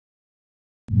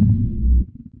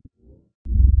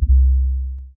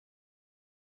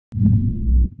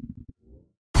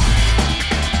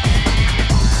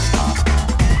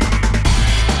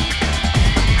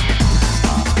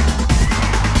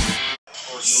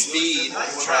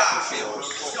track and field,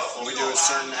 what we do is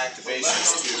certain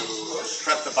activations to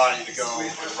prep the body to go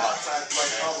and run.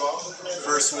 Okay?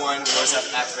 First one, we always have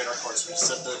to activate our core. So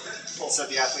set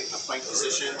the athlete in a plank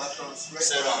position,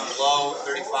 set on low,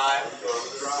 35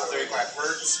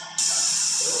 hertz.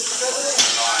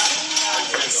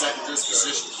 We're going to set in this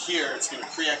position here, it's going to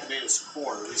pre-activate his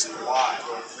core. The reason why,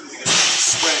 because when you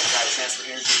sprint, you got to transfer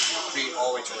energy from our feet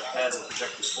all the way to our heads and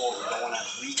project it forward. We don't want to have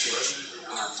leakage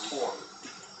in our core.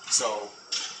 So,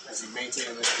 as you maintain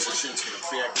in this position, it's going to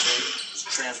pre-activate his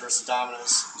transverse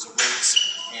abdominis, his obliques,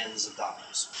 and his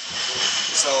abdominals.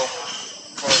 So,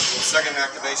 for the second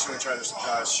activation, we try to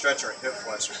stretch our hip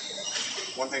flexor.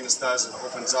 One thing this does, it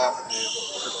opens up and it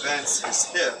prevents his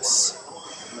hips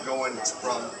from going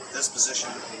from this position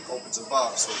and opens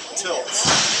above, so it tilts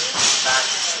back,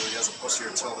 so he has a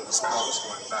posterior tilt of his pelvis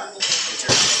going back. Anterior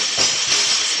tilt of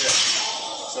his hip.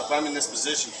 So if I'm in this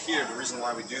position here, the reason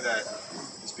why we do that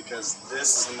is because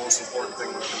this is the most important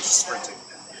thing when it comes to sprinting,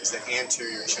 is the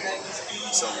anterior chain.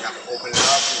 So we have to open it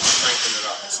up and strengthen it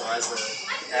up. So as the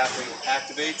athlete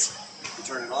activates, we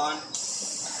turn it on,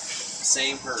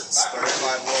 same hertz,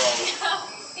 35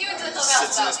 low.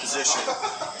 Sits in this position.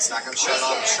 It's not going to shut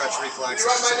off the stretch reflex.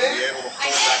 It's going to be able to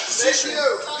hold that position and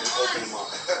open him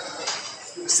up.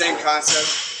 Same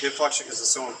concept, hip flexion, because it's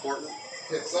so important.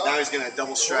 Now he's going to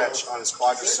double stretch on his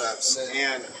quadriceps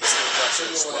and his hip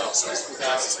flexor as well. So as he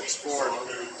flexes hips forward,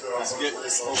 he's getting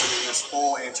this opening this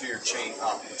whole anterior chain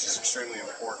up, which is extremely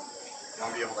important. You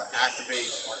want to be able to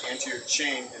activate our anterior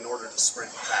chain in order to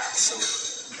sprint fast. So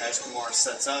as Kumar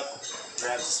sets up,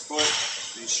 grabs his foot,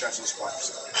 and he stretches his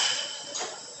quadricep.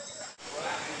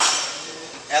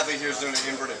 Athlete here is doing an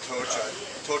inverted toe touch.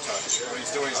 What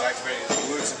he's doing is activating his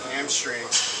glutes and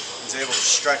hamstrings. He's able to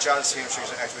stretch out his hamstrings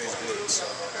and activate his glutes.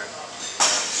 Okay?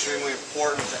 Extremely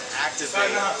important to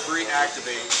activate,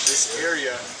 pre-activate this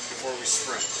area before we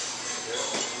sprint.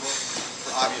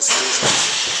 For obvious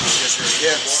reasons, because your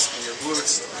hips and your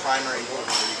glutes is the primary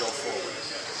movement when you go forward.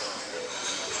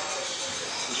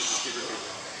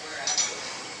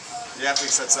 The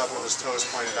athlete sets up with his toes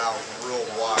pointed out real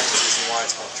wide. The reason why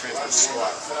it's called transverse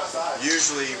squat.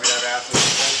 Usually we have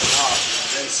athletes open up and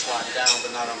then squat down,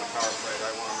 but not on the power play. I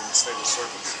want them in stable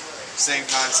circuits. Same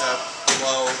concept,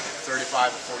 low, 35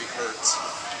 to 40 hertz.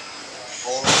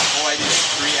 The whole idea is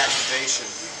pre-activation.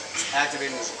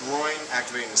 Activating his groin,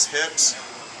 activating his hips,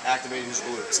 activating his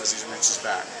glutes as he reaches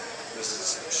back. This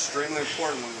is extremely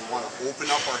important when we want to open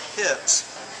up our hips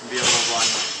and be able to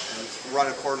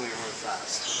run accordingly and run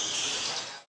fast.